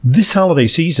This holiday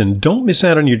season, don't miss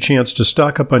out on your chance to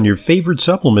stock up on your favorite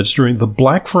supplements during the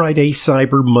Black Friday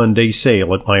Cyber Monday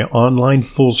sale at my online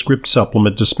full-script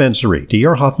supplement dispensary,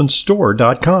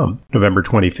 drhoffmanstore.com. November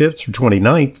 25th through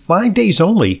 29th, 5 days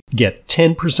only. Get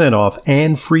 10% off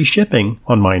and free shipping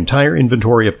on my entire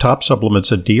inventory of top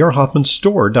supplements at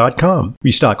drhoffmanstore.com.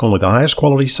 We stock only the highest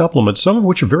quality supplements, some of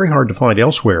which are very hard to find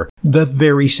elsewhere. The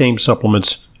very same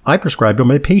supplements I prescribe to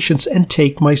my patients and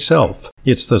take myself.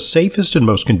 It's the safest and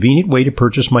most convenient way to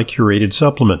purchase my curated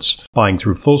supplements. Buying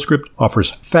through FullScript offers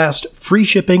fast, free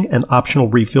shipping and optional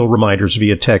refill reminders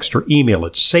via text or email.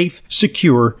 It's safe,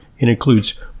 secure, and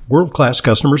includes world-class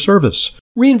customer service.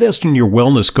 Reinvest in your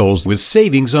wellness goals with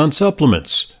savings on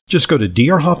supplements. Just go to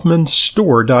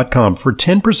drhoffmanstore.com for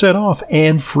 10% off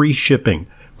and free shipping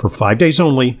for 5 days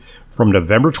only from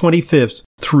November 25th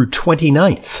through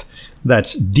 29th.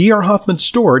 That's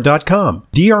drhoffmanstore.com.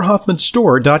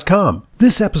 drhoffmanstore.com.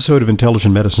 This episode of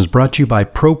Intelligent Medicine is brought to you by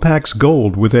Propax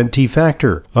Gold with NT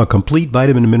Factor, a complete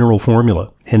vitamin and mineral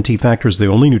formula. NT Factor is the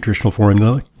only nutritional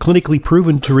formula clinically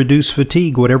proven to reduce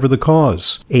fatigue, whatever the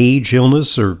cause, age,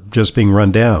 illness, or just being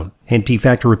run down. NT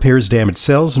Factor repairs damaged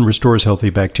cells and restores healthy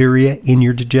bacteria in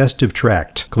your digestive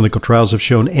tract. Clinical trials have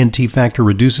shown NT Factor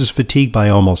reduces fatigue by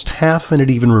almost half, and it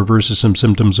even reverses some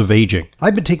symptoms of aging.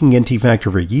 I've been taking NT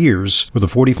Factor for years. With a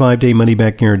 45-day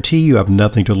money-back guarantee, you have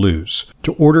nothing to lose.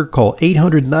 To order, call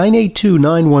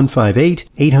 800-982-9158,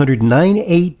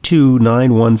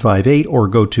 800-982-9158, or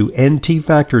go to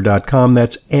ntfactor.com.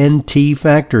 That's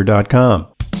ntfactor.com.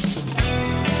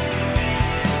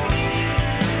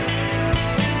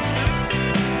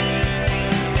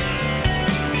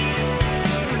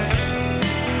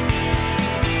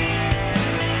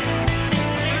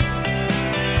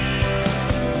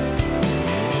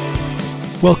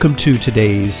 Welcome to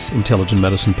today's Intelligent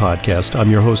Medicine Podcast. I'm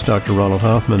your host, Dr. Ronald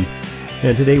Hoffman,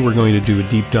 and today we're going to do a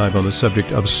deep dive on the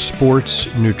subject of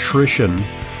sports nutrition.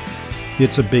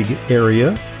 It's a big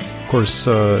area. Of course,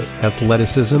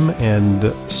 athleticism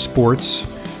and sports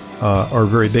are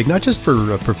very big, not just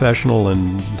for professional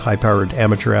and high-powered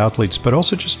amateur athletes, but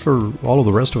also just for all of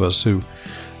the rest of us who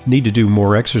need to do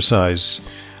more exercise.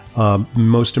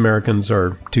 Most Americans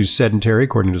are too sedentary,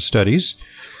 according to studies.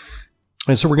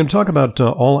 And so we're going to talk about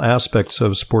all aspects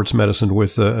of sports medicine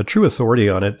with a true authority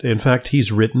on it. In fact,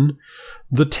 he's written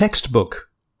the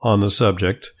textbook on the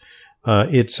subject.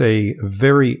 It's a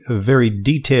very, very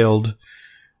detailed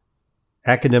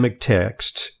academic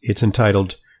text. It's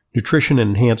entitled Nutrition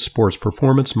and Enhanced Sports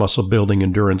Performance, Muscle Building,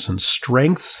 Endurance, and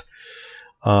Strength.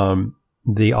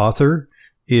 The author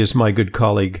is my good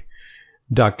colleague,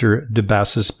 Dr.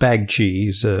 Debassis Bagchi.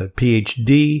 He's a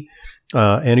PhD.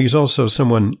 And he's also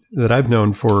someone that I've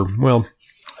known for,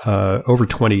 over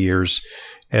 20 years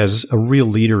as a real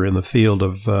leader in the field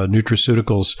of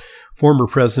nutraceuticals, former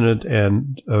president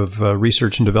and of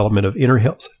research and development of Inner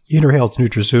Health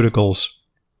Nutraceuticals,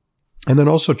 and then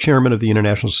also chairman of the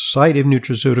International Society of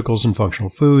Nutraceuticals and Functional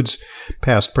Foods,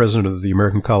 past president of the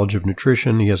American College of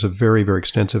Nutrition. He has a very, very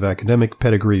extensive academic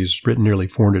pedigree. He's written nearly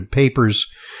 400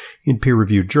 papers in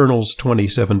peer-reviewed journals,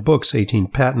 27 books, 18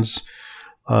 patents.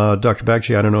 Dr.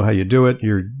 Bagchi, I don't know how you do it.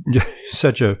 You're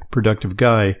such a productive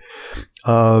guy,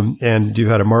 and you've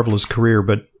had a marvelous career.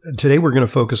 But today we're going to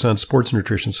focus on sports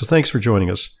nutrition. So thanks for joining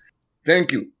us.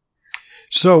 Thank you.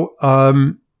 So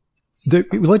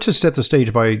let's just set the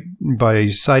stage by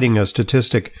citing a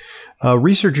statistic.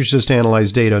 Researchers just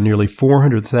analyzed data on nearly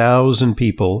 400,000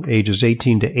 people ages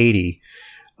 18 to 80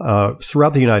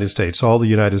 throughout the United States, all the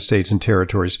United States and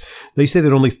territories. They say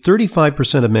that only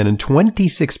 35% of men and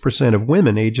 26% of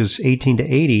women ages 18 to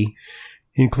 80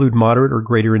 include moderate or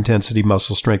greater intensity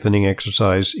muscle strengthening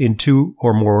exercise in 2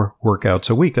 or more workouts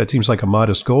a week. That seems like a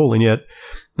modest goal, and yet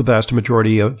the vast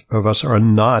majority of us are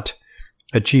not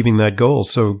achieving that goal.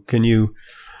 So can you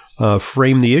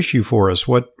frame the issue for us?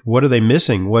 What are they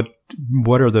missing? What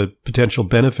are the potential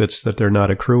benefits that they're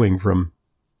not accruing from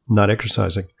not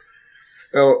exercising?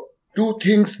 2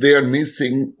 things they are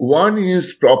missing. One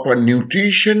is proper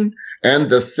nutrition, and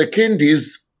the second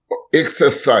is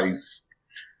exercise.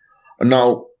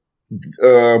 Now,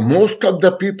 most of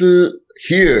the people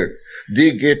here,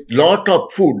 they get lot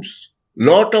of foods,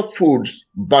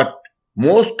 but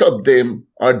most of them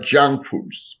are junk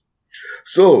foods.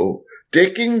 So,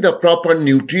 taking the proper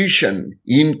nutrition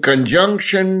in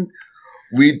conjunction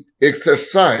with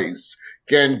exercise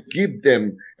can give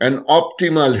them an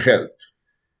optimal health.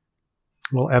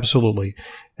 Well, absolutely.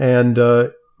 And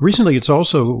recently it's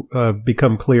also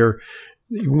become clear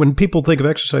when people think of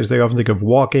exercise, they often think of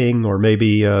walking or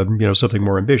maybe, something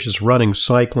more ambitious, running,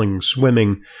 cycling,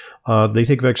 swimming. They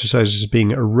think of exercise as being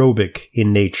aerobic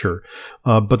in nature.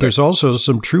 But there's also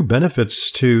some true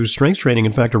benefits to strength training.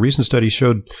 In fact, a recent study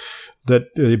showed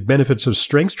that benefits of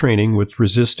strength training with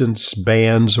resistance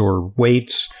bands or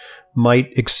weights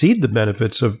might exceed the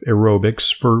benefits of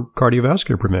aerobics for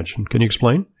cardiovascular prevention. Can you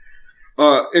explain?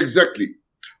 Exactly.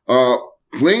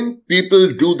 When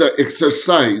people do the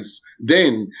exercise,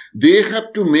 then they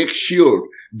have to make sure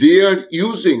they are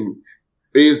using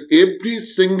every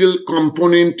single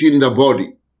component in the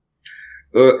body.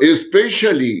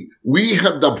 Especially, we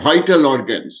have the vital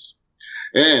organs.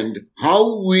 And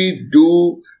how we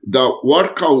do the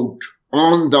workout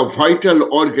on the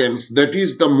vital organs, that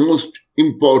is the most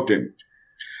important.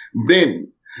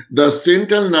 Then, the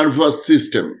central nervous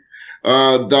system,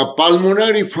 the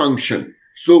pulmonary function.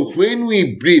 So when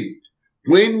we breathe,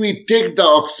 when we take the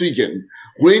oxygen,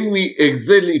 when we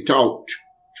exhale it out,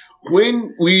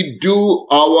 when we do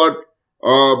our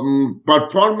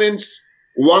performance,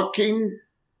 walking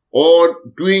or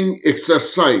doing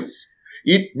exercise,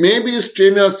 it may be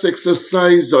strenuous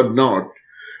exercise or not,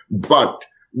 but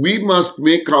we must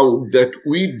make out that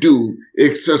we do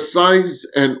exercise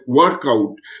and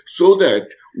workout so that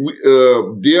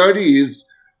there is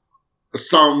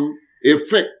some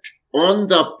effect on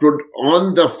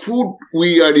the food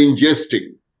we are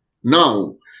ingesting.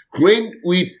 Now, when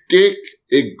we take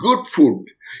a good food,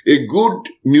 a good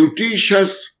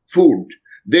nutritious food,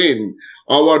 then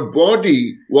our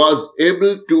body was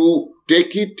able to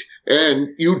take it and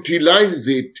utilize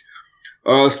it,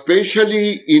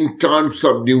 especially in terms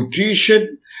of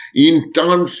nutrition, in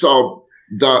terms of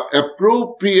the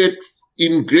appropriate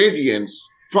ingredients,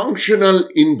 functional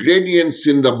ingredients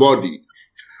in the body,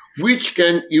 which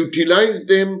can utilize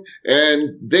them,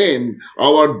 and then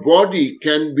our body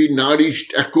can be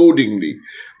nourished accordingly,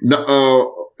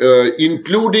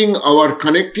 including our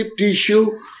connective tissue,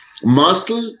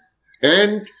 muscle,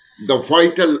 and the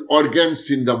vital organs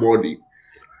in the body.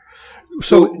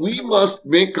 So we must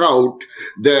make out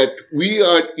that we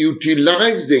are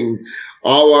utilizing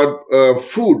our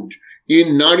food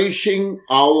in nourishing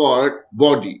our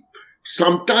body.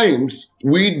 Sometimes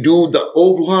we do the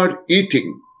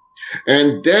overeating,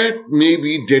 and that may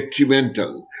be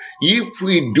detrimental. If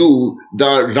we do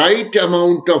the right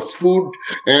amount of food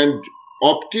and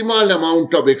optimal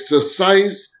amount of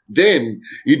exercise, then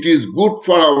it is good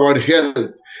for our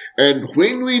health. And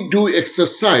when we do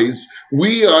exercise,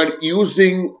 we are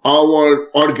using our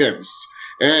organs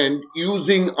and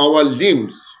using our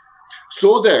limbs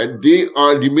so that they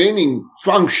are remaining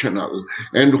functional.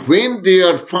 And when they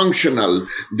are functional,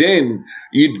 then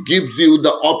it gives you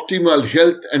the optimal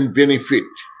health and benefit.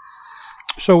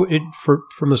 So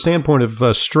from the standpoint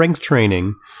of strength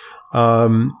training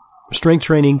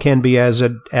can be as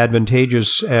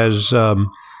advantageous as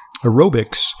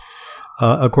aerobics,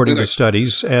 according to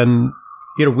studies. And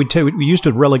we used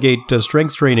to relegate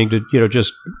strength training to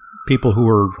just people who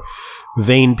were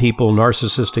vain people,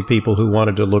 narcissistic people who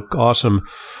wanted to look awesome.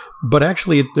 But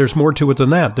actually, there's more to it than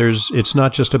that. It's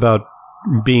not just about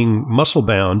being muscle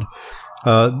bound.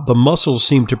 The muscles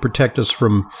seem to protect us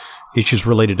from issues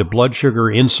related to blood sugar,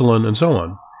 insulin, and so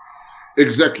on.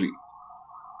 Exactly.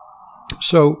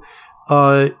 So,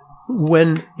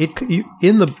 when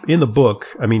in the book,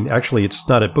 I mean, actually, it's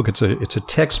not a book; it's a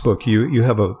textbook. You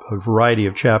have a variety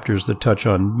of chapters that touch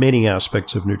on many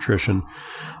aspects of nutrition,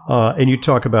 and you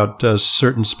talk about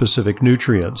certain specific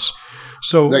nutrients.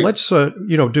 So let's do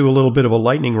a little bit of a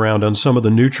lightning round on some of the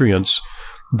nutrients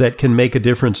that can make a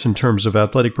difference in terms of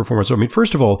athletic performance. I mean,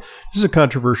 first of all, this is a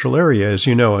controversial area, as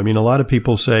you know. I mean, a lot of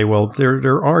people say, well,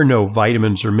 there are no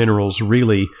vitamins or minerals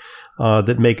really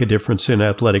that make a difference in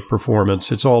athletic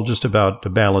performance. It's all just about a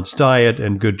balanced diet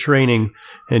and good training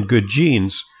and good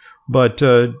genes. But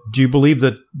do you believe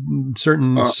that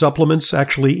certain supplements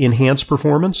actually enhance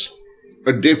performance?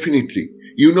 Definitely.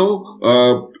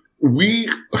 We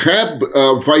have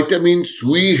vitamins,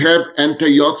 we have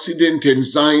antioxidant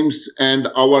enzymes, and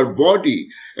our body,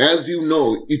 as you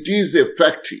know, it is a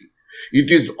factory.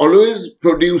 It is always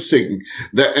producing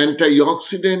the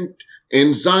antioxidant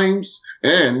enzymes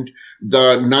and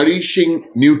the nourishing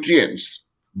nutrients.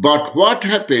 But what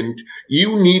happened?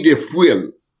 You need a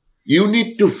fuel. You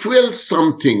need to fuel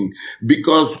something,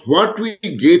 because what we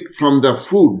get from the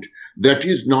food, that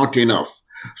is not enough.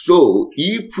 So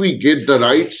if we get the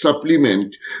right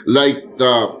supplement,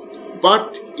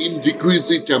 but in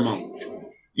requisite amount,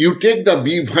 you take the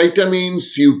B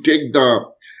vitamins, you take the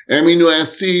amino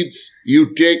acids,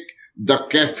 you take the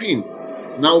caffeine.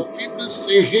 Now people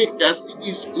say, hey, caffeine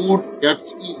is good,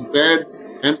 caffeine is bad.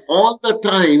 And all the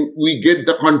time we get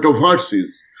the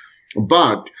controversies.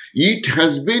 But it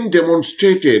has been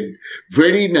demonstrated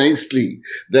very nicely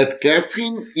that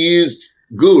caffeine is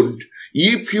good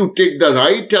if you take the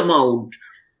right amount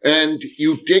and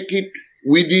you take it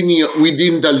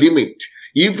within the limit.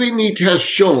 Even it has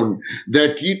shown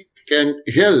that it can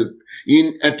help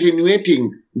in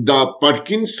attenuating the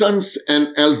Parkinson's and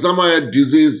Alzheimer's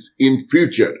disease in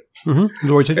future. Mm-hmm. In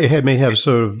other words, it may have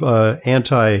sort of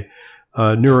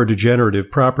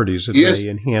neurodegenerative properties. It Yes. may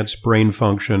enhance brain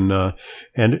function,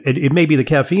 and it may be the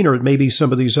caffeine, or it may be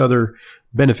some of these other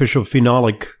beneficial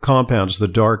phenolic compounds, the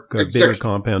dark, bitter Exactly.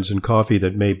 compounds in coffee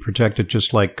that may protect it,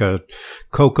 just like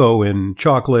cocoa in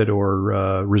chocolate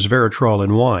or resveratrol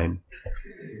in wine.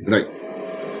 Right.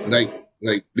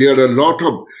 There are a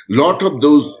lot of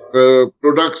those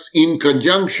products in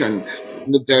conjunction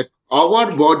that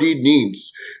our body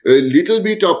needs. A little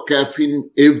bit of caffeine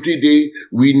every day.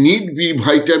 We need B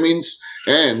vitamins,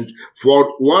 and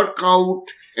for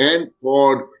workout and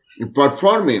for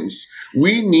performance,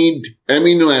 we need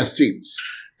amino acids.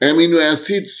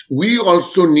 We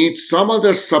also need some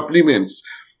other supplements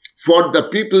for the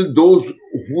people, those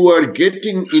who are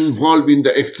getting involved in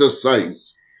the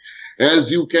exercise.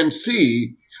 As you can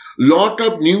see, lot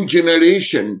of new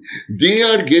generation, they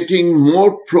are getting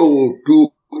more pro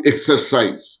to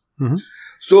exercise. Mm-hmm.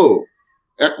 So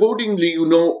accordingly,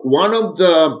 one of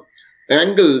the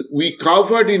angle we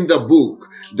covered in the book,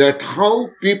 that how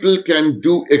people can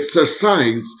do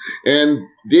exercise and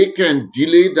they can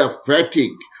delay the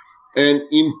fatigue and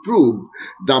improve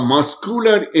the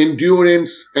muscular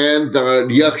endurance and the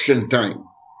reaction time.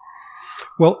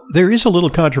 Well, there is a little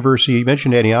controversy. You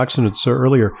mentioned antioxidants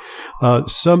earlier.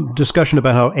 Some discussion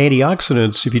about how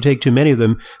antioxidants, if you take too many of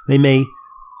them, they may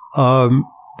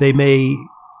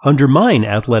undermine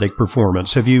athletic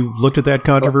performance. Have you looked at that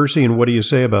controversy, and what do you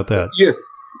say about that? Yes,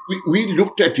 we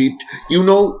looked at it.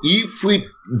 If we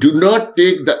do not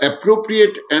take the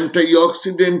appropriate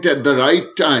antioxidant at the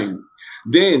right time,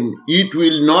 then it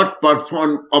will not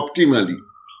perform optimally.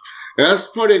 As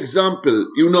for example,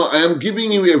 I am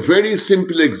giving you a very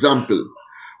simple example.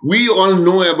 We all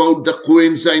know about the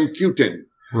coenzyme Q10.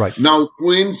 Right. Now,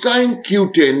 coenzyme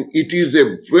Q10, it is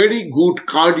a very good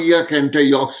cardiac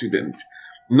antioxidant.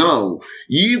 Now,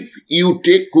 if you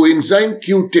take coenzyme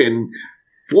Q10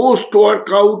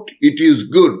 post-workout, it is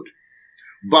good.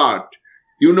 But,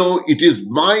 it is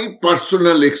my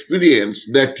personal experience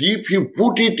that if you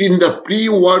put it in the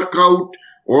pre-workout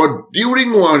or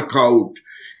during workout,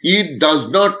 it does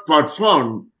not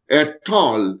perform at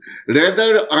all.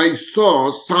 Rather, I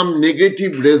saw some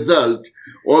negative result,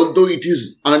 although it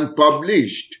is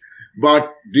unpublished,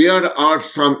 but there are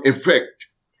some effect,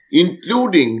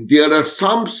 including there are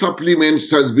some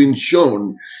supplements has been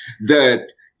shown that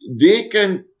they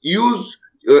can use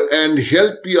and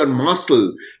help your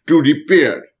muscle to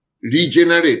repair,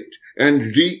 regenerate, and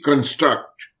reconstruct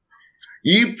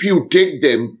if you take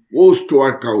them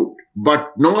post-workout,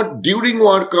 but not during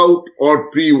workout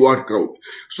or pre-workout.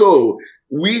 So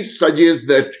we suggest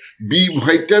that B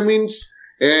vitamins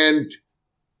and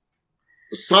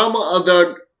some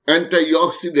other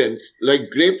antioxidants like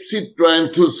grapeseed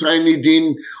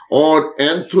proanthocyanidin or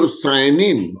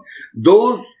anthocyanin,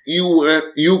 those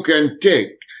you can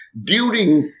take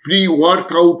during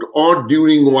pre-workout or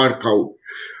during workout.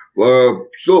 There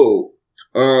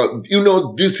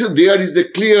is a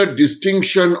clear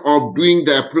distinction of doing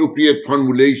the appropriate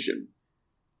formulation.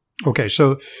 Okay,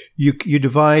 so you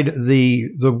divide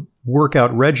the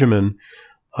workout regimen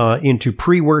into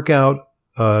pre-workout,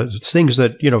 things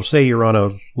that, say you're on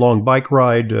a long bike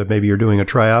ride, maybe you're doing a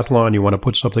triathlon, you want to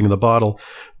put something in the bottle,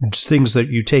 things that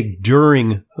you take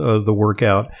during the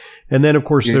workout. And then, of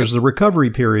course, there's the recovery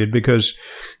period because,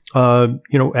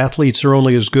 athletes are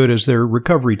only as good as their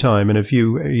recovery time. And if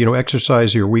you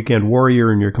exercise your weekend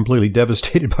warrior and you're completely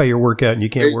devastated by your workout and you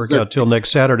can't work out till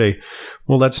next Saturday,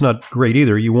 well, that's not great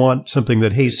either. You want something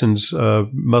that hastens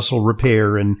muscle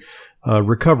repair and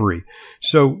recovery.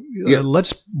 So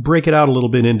let's break it out a little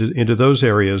bit into those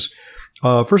areas.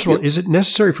 First of all, is it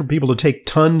necessary for people to take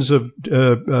tons of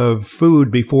food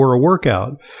before a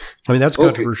workout? I mean, that's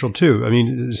controversial too. I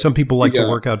mean, some people like to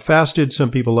work out fasted.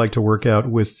 Some people like to work out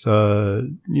with,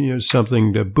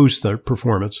 something to boost their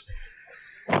performance.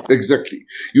 Exactly.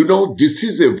 This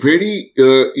is a very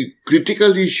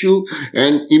critical issue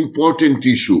and important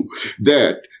issue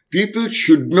that people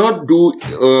should not do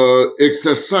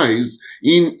exercise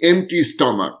in empty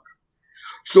stomach.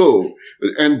 So,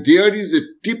 and there is a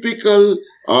typical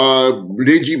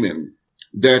regimen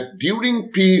that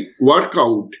during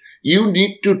pre-workout, you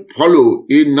need to follow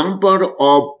a number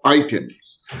of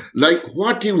items. Like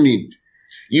what you need.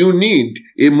 you need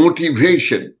a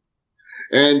motivation.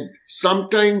 And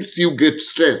sometimes you get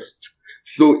stressed.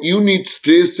 So you need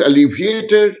stress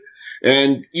alleviator,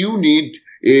 and you need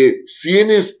a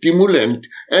CNS stimulant,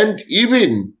 and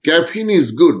even caffeine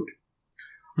is good.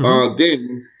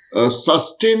 Then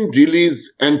sustained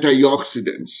release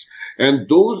antioxidants, and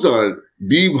those are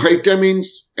B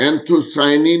vitamins,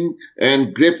 anthocyanin,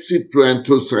 and grapeseed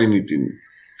proanthocyanidin.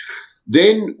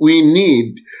 Then we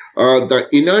need the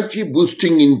energy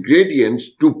boosting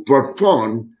ingredients to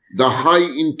perform the high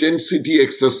intensity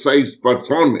exercise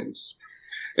performance,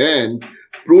 and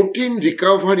protein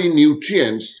recovery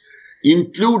nutrients,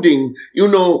 including,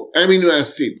 amino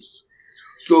acids.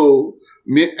 So,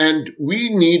 and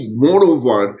we need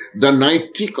moreover the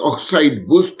nitric oxide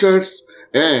boosters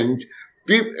and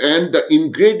the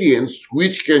ingredients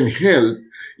which can help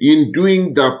in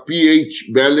doing the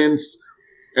pH balance.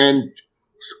 And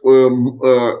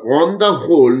on the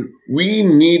whole, we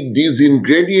need these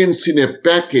ingredients in a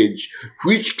package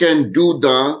which can do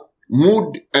the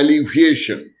mood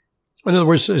alleviation. In other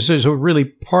words, so really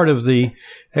part of the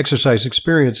exercise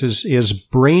experience is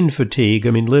brain fatigue.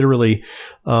 I mean, literally,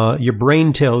 your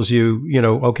brain tells you,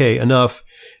 okay, enough,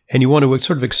 and you want to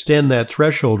sort of extend that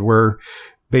threshold where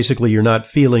basically you're not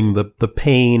feeling the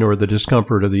pain or the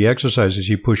discomfort of the exercise as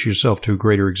you push yourself to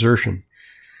greater exertion.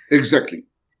 Exactly.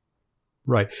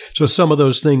 Right. So some of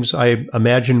those things I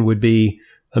imagine would be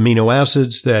amino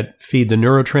acids that feed the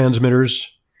neurotransmitters.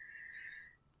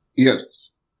 Yes.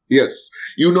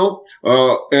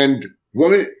 And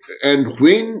when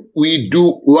we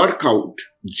do workout,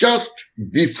 just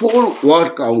before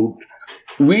workout,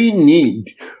 we need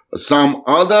some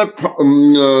other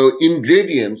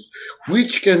ingredients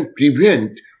which can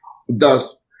prevent the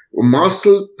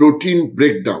muscle protein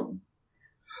breakdown.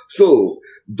 So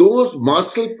those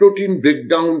muscle protein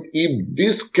breakdown, if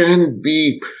this can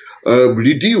be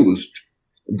reduced,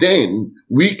 then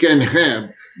we can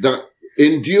have the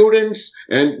endurance,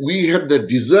 and we have the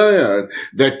desire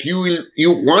that you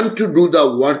want to do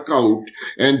the workout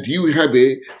and you have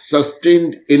a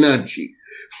sustained energy.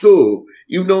 So,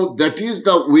 that is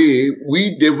the way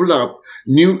we develop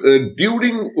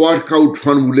during workout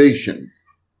formulation.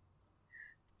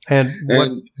 And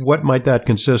what might that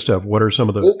consist of? What are some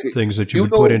of the things that you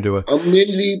would put into it?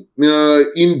 Mainly,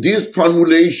 in this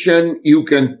formulation, you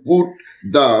can put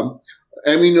the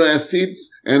amino acids,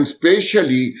 and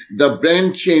especially the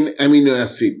branch chain amino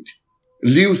acid,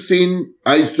 leucine,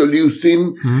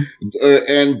 isoleucine,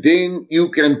 and then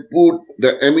you can put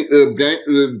the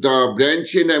branch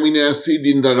chain amino acid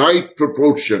in the right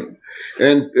proportion,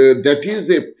 and that is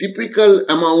a typical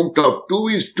amount of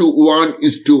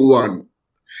 2:1:1.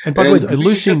 And by the way,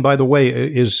 leucine, by the way,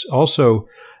 is also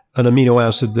an amino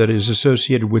acid that is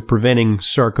associated with preventing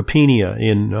sarcopenia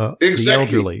in the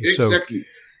elderly.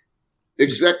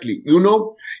 Exactly.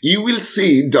 You will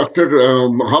see, Dr.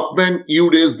 Hoffman, you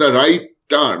raised the right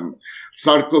term,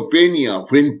 sarcopenia.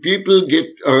 When people get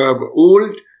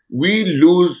old, we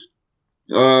lose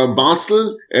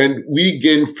muscle and we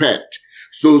gain fat.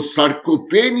 So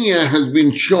sarcopenia has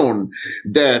been shown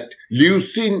that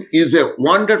leucine is a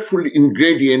wonderful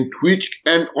ingredient,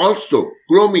 and also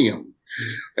chromium.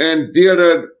 And there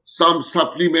are some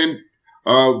supplement.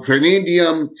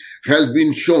 Vanadium has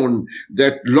been shown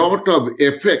that lot of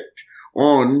effect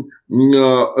on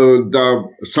the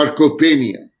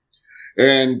sarcopenia.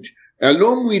 And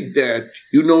along with that,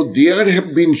 there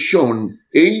have been shown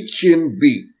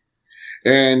HMB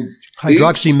and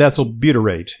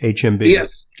hydroxymethylbutyrate, HMB.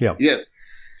 Yes. Yeah. Yes.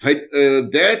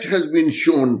 That has been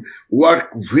shown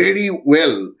work very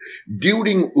well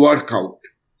during workout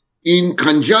in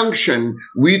conjunction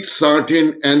with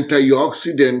certain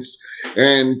antioxidants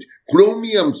and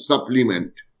chromium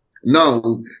supplement.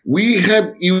 Now, we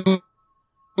have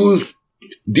used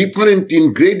different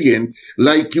ingredients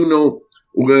like,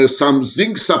 some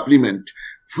zinc supplement,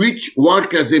 which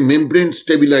work as a membrane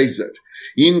stabilizer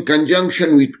in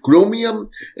conjunction with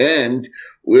chromium, and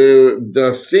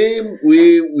the same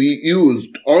way we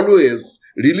used always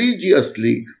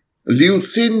religiously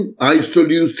leucine,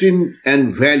 isoleucine, and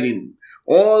valine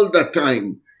all the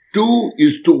time.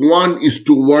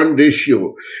 2:1:1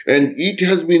 ratio, and it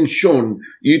has been shown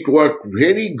it worked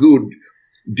very good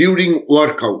during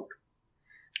workout.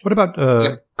 What about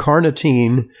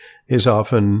carnitine is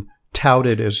often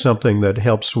touted as something that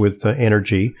helps with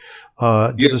energy.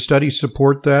 Do the studies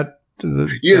support that?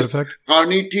 Yes, that effect?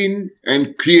 Carnitine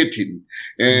and creatine.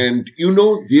 And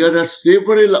there are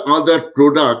several other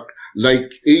products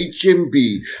like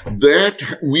HMB that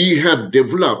we have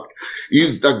developed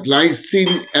is the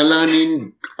glycine,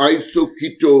 alanine,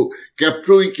 isoketo,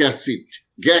 caproic acid,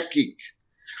 GACIC.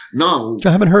 Now,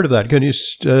 I haven't heard of that. Can you?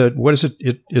 What is it?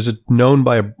 Is it known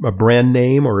by a brand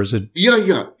name, or is it?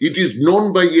 Yeah. It is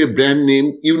known by a brand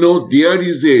name. There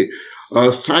is a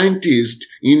scientist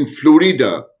in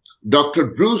Florida, Dr.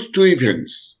 Bruce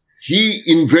Stevens. He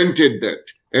invented that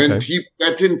and he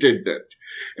patented that.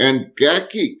 And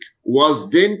GACIC was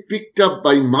then picked up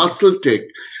by Muscletech.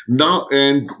 Now,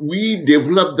 and we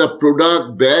developed the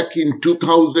product back in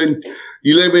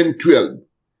 2011-12.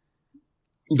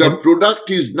 The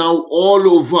product is now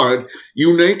all over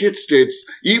United States.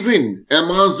 Even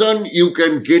Amazon, you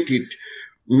can get it.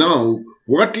 Now,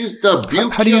 what is the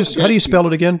beauty? How do you spell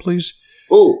it again, please?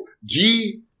 Oh,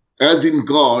 G as in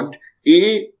God,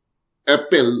 A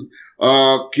apple,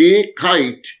 K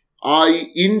kite, I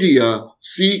India,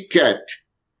 C cat.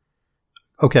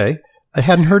 Okay. I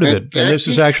hadn't heard of it. And this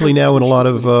is actually now in a lot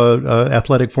of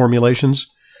athletic formulations?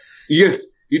 Yes,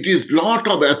 it is lot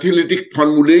of athletic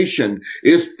formulation,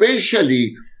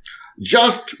 especially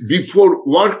just before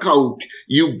workout,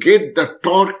 you get the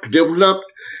torque developed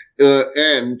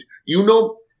and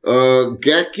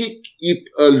GACIC, if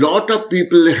a lot of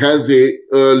people has a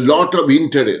lot of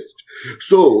interest.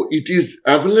 So it is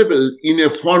available in a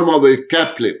form of a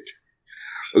caplet.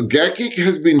 GACIC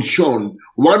has been shown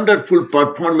wonderful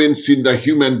performance in the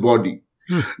human body.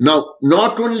 Now,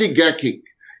 not only GACIC,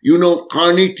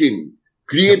 carnitine,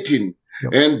 creatine,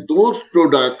 and those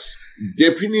products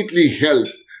definitely help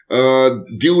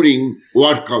during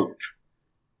workout.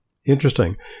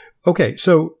 Interesting. Okay,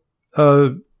 so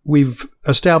we've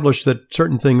established that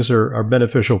certain things are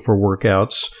beneficial for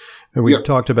workouts, and we've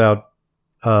talked about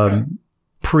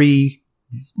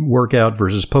pre-workout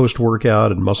versus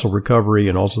post-workout and muscle recovery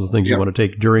and also the things you want to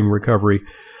take during recovery.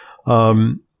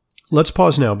 Let's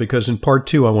pause now because in part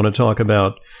 2, I want to talk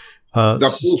about the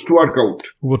post-workout.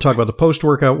 We'll talk about the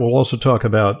post-workout. We'll also talk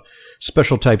about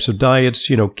special types of diets.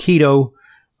 Keto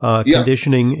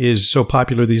conditioning is so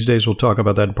popular these days. We'll talk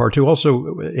about that in part 2.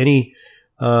 Also, any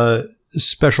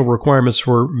special requirements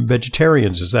for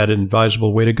vegetarians. Is that an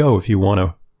advisable way to go if you want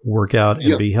to work out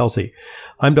and be healthy?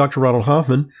 I'm Dr. Ronald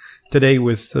Hoffman, today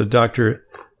with Dr.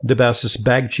 Debasys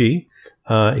Bagchi.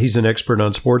 He's an expert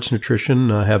on sports nutrition,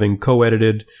 having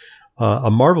co-edited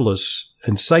a marvelous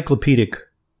encyclopedic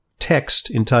text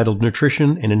entitled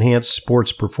Nutrition and Enhanced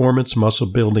Sports Performance,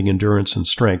 Muscle Building, Endurance, and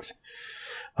Strength.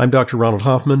 I'm Dr. Ronald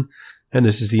Hoffman, and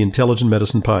this is the Intelligent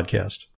Medicine Podcast.